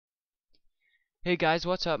Hey guys,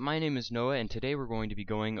 what's up? My name is Noah, and today we're going to be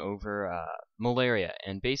going over malaria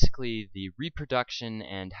and basically the reproduction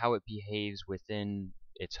and how it behaves within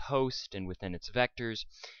its host and within its vectors,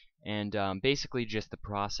 and basically just the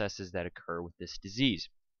processes that occur with this disease.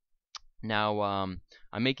 Now,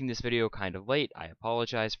 I'm making this video kind of late. I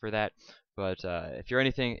apologize for that, but if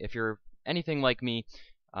you're anything like me,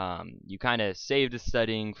 you kind of saved the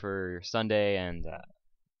studying for Sunday and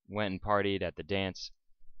went and partied at the dance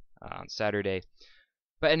on Saturday.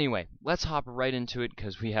 But anyway, let's hop right into it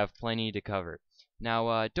because we have plenty to cover.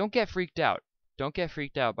 Now, don't get freaked out. Don't get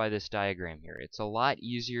freaked out by this diagram here. It's a lot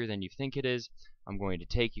easier than you think it is. I'm going to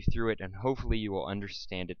take you through it, and hopefully you will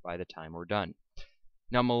understand it by the time we're done.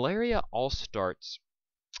 Now, malaria all starts,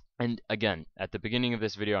 and again, at the beginning of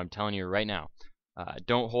this video, I'm telling you right now,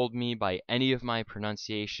 don't hold me by any of my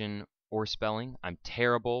pronunciation or spelling. I'm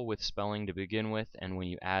terrible with spelling to begin with, and when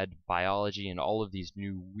you add biology and all of these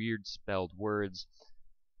new weird spelled words,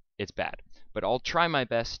 it's bad. But I'll try my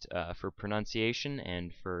best for pronunciation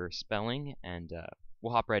and for spelling, and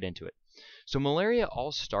we'll hop right into it. So malaria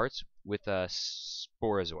all starts with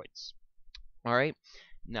sporozoites. All right.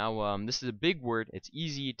 Now this is a big word. It's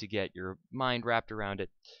easy to get your mind wrapped around it.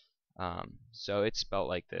 So it's spelled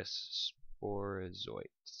like this: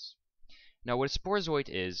 sporozoites. Now what a sporozoite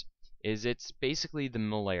is it's basically the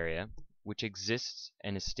malaria, which exists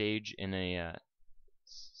in a stage in a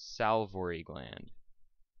salivary gland.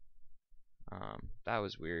 That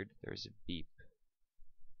was weird. There's a beep.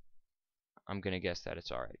 I'm gonna guess that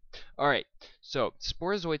it's alright. Alright, so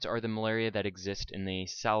sporozoites are the malaria that exist in the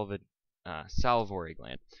salivary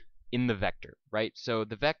gland, in the vector, right? So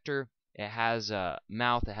the vector, it has a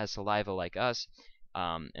mouth, it has saliva like us,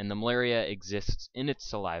 and the malaria exists in its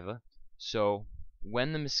saliva. So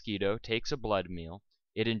when the mosquito takes a blood meal,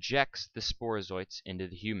 it injects the sporozoites into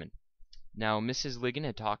the human. Now, Mrs. Ligon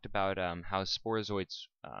had talked about how sporozoites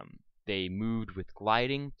they moved with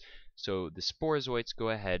gliding. So the sporozoites go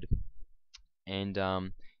ahead and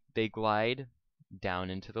they glide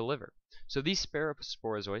down into the liver. So these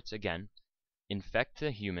sporozoites, again, infect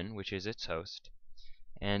the human, which is its host,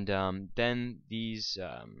 and then these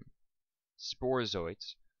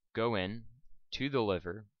sporozoites go in to the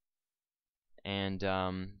liver and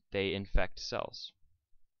they infect cells.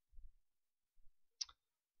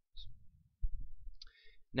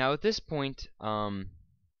 Now at this point,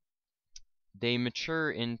 they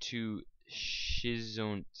mature into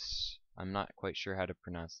schizonts. I'm not quite sure how to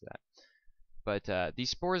pronounce that. But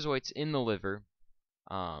these sporozoites in the liver,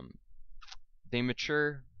 they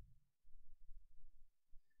mature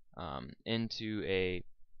into a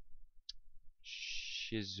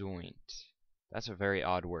schizoint. That's a very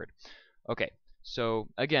odd word. Okay, so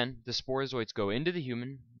again, the sporozoites go into the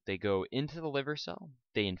human, they go into the liver cell,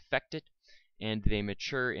 they infect it, and they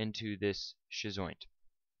mature into this schizoint.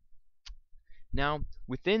 Now,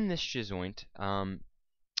 within this schizoint,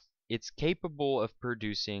 it's capable of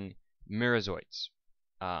producing merozoites.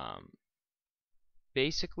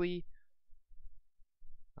 Basically,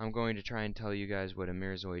 I'm going to try and tell you guys what a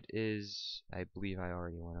merozoite is. I believe I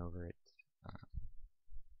already went over it.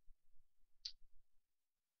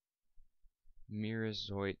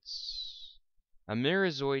 Merozoites. A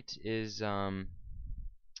merozoite is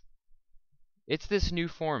it's this new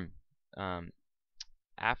form.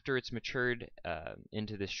 After it's matured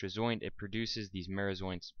into this schizoint, it produces these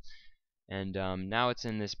merozoites, and now it's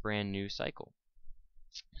in this brand new cycle.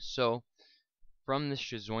 So from this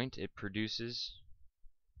schizoint, it produces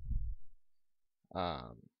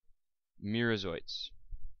merozoites.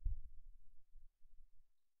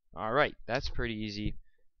 Alright, that's pretty easy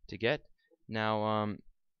to get. Now,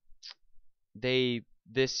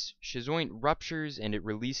 this schizoint ruptures and it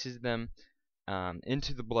releases them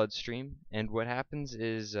into the bloodstream, and what happens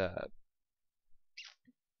is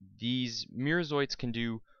these merozoites can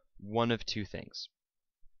do one of two things.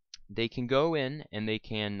 They can go in and they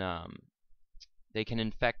can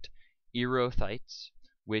infect erythrocytes,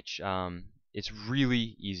 which it's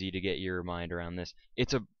really easy to get your mind around this.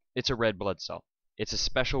 It's a red blood cell. It's a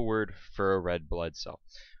special word for a red blood cell.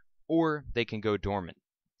 Or they can go dormant.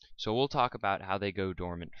 So we'll talk about how they go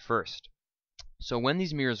dormant first. So when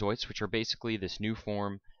these merozoites, which are basically this new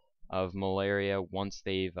form of malaria, once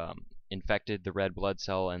they've infected the red blood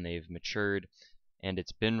cell and they've matured and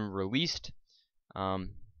it's been released,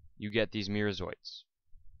 you get these merozoites.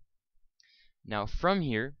 Now from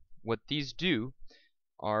here, what these do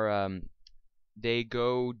are they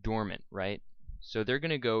go dormant, right? So they're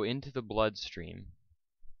going to go into the bloodstream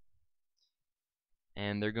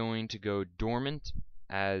and they're going to go dormant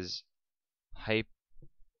as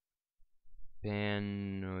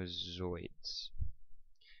hypanozoites.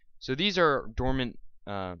 So these are dormant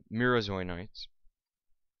myrozoonoids,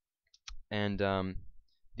 and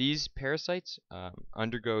these parasites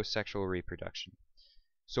undergo sexual reproduction.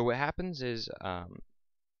 So what happens is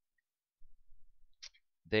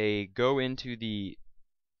they go into the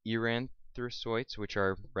erythrocytes, which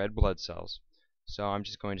are red blood cells. So I'm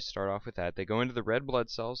just going to start off with that. They go into the red blood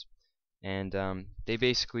cells, and they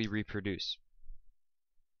basically reproduce.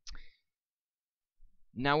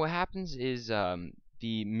 Now what happens is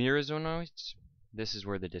the myrozoonoids, this is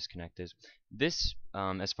where the disconnect is. This,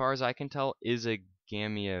 as far as I can tell, is a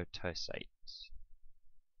gametocyte.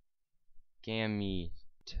 Gametocyte.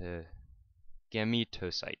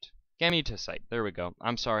 Gametocyte. There we go.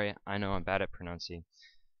 I'm sorry. I know I'm bad at pronouncing.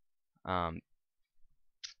 This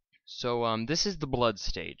is the blood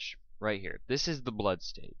stage right here. This is the blood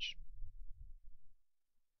stage.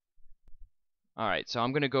 Alright, so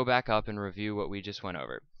I'm going to go back up and review what we just went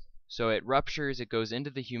over. So it ruptures, it goes into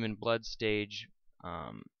the human blood stage.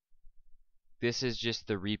 This is just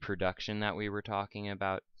the reproduction that we were talking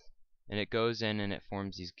about. And it goes in and it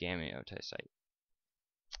forms these gametocytes.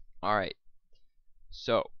 Alright,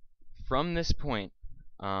 so from this point,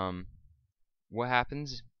 what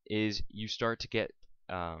happens is you start to get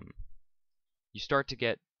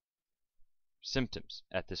symptoms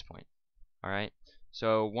at this point. Alright,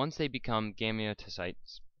 so once they become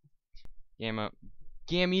gametocytes,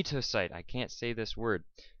 gametocyte, I can't say this word.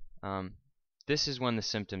 This is when the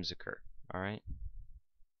symptoms occur. Alright.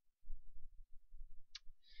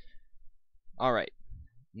 Alright.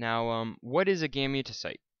 Now, what is a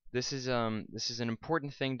gametocyte? This is an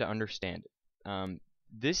important thing to understand.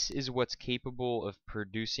 This is what's capable of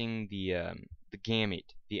producing the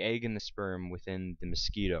gamete, the egg and the sperm within the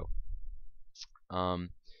mosquito.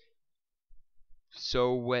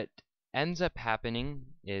 So what ends up happening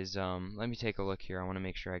is, let me take a look here. I want to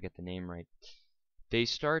make sure I get the name right. They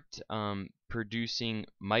start producing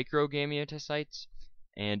microgametocytes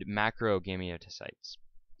and macrogametocytes.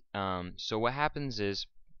 So what happens is,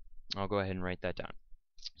 I'll go ahead and write that down.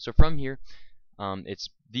 So from here,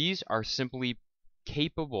 these are simply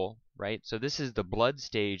capable, right? So this is the blood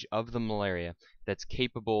stage of the malaria that's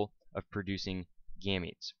capable of producing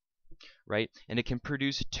gametes, right? And it can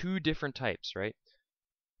produce two different types, right?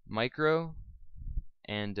 Micro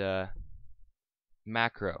and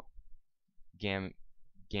macro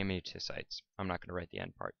gametocytes. I'm not going to write the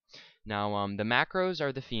end part. Now, the macros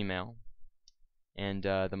are the female, and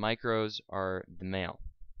the micros are the male.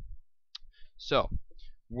 So,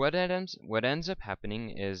 what ends up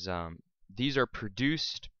happening is these are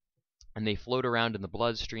produced, and they float around in the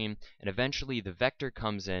bloodstream, and eventually the vector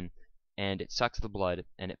comes in, and it sucks the blood,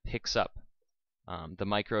 and it picks up the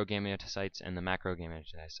microgametocytes and the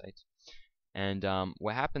macrogametocytes. And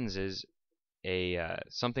what happens is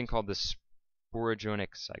something called the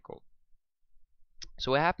sporogenic cycle.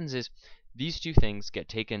 So what happens is these two things get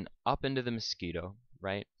taken up into the mosquito,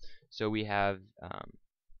 right? So we have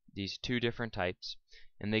these two different types,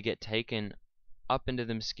 and they get taken up into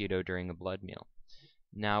the mosquito during a blood meal.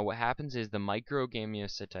 Now what happens is the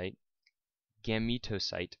microgametocyte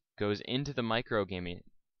goes into the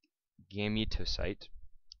microgametocyte,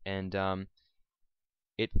 and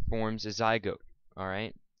it forms a zygote.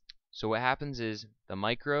 Alright? So what happens is the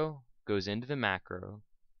micro goes into the macro,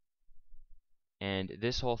 and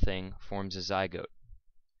this whole thing forms a zygote.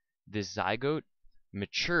 This zygote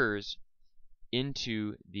matures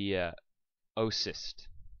into the oocyst,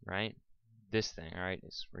 right? This thing, alright?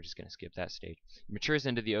 We're just going to skip that stage. It matures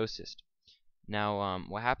into the oocyst. Now,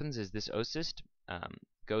 what happens is this oocyst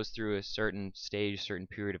goes through a certain stage, certain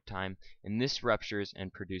period of time, and this ruptures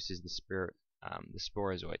and produces the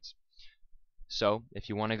sporozoites. So, if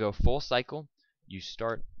you want to go full cycle, you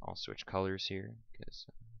start. I'll switch colors here because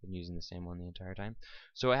I've been using the same one the entire time.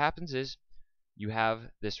 So what happens is you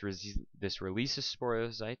have this release of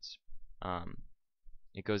sporozoites.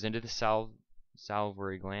 It goes into the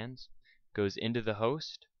salivary glands, goes into the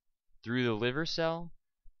host, through the liver cell,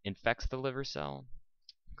 infects the liver cell,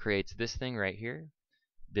 creates this thing right here.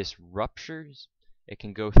 This ruptures. It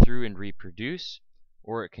can go through and reproduce,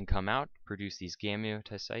 or it can come out, produce these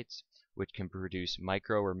gametocytes, which can produce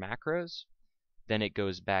micro or macros. Then it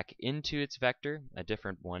goes back into its vector, a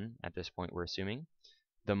different one at this point we're assuming.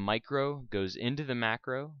 The micro goes into the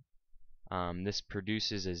macro. This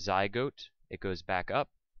produces a zygote. It goes back up,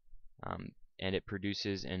 and it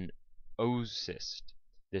produces an oocyst.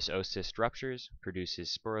 This oocyst ruptures,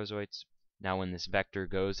 produces sporozoites. Now when this vector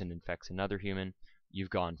goes and infects another human, you've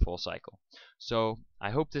gone full cycle. So I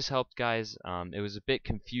hope this helped, guys. It was a bit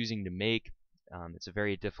confusing to make. It's a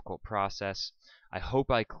very difficult process. I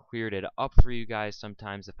hope I cleared it up for you guys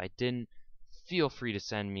sometimes. If I didn't, feel free to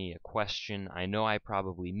send me a question. I know I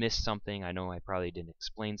probably missed something. I know I probably didn't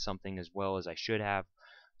explain something as well as I should have.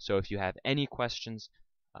 So if you have any questions,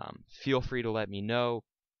 feel free to let me know.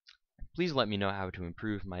 Please let me know how to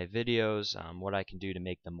improve my videos, what I can do to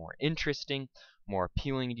make them more interesting, more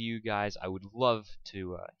appealing to you guys. I would love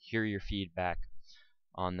to hear your feedback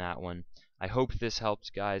on that one. I hope this helps,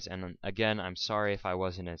 guys, and again, I'm sorry if I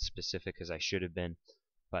wasn't as specific as I should have been,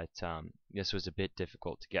 but this was a bit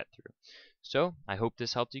difficult to get through. So, I hope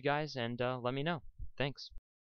this helped you guys, and let me know. Thanks.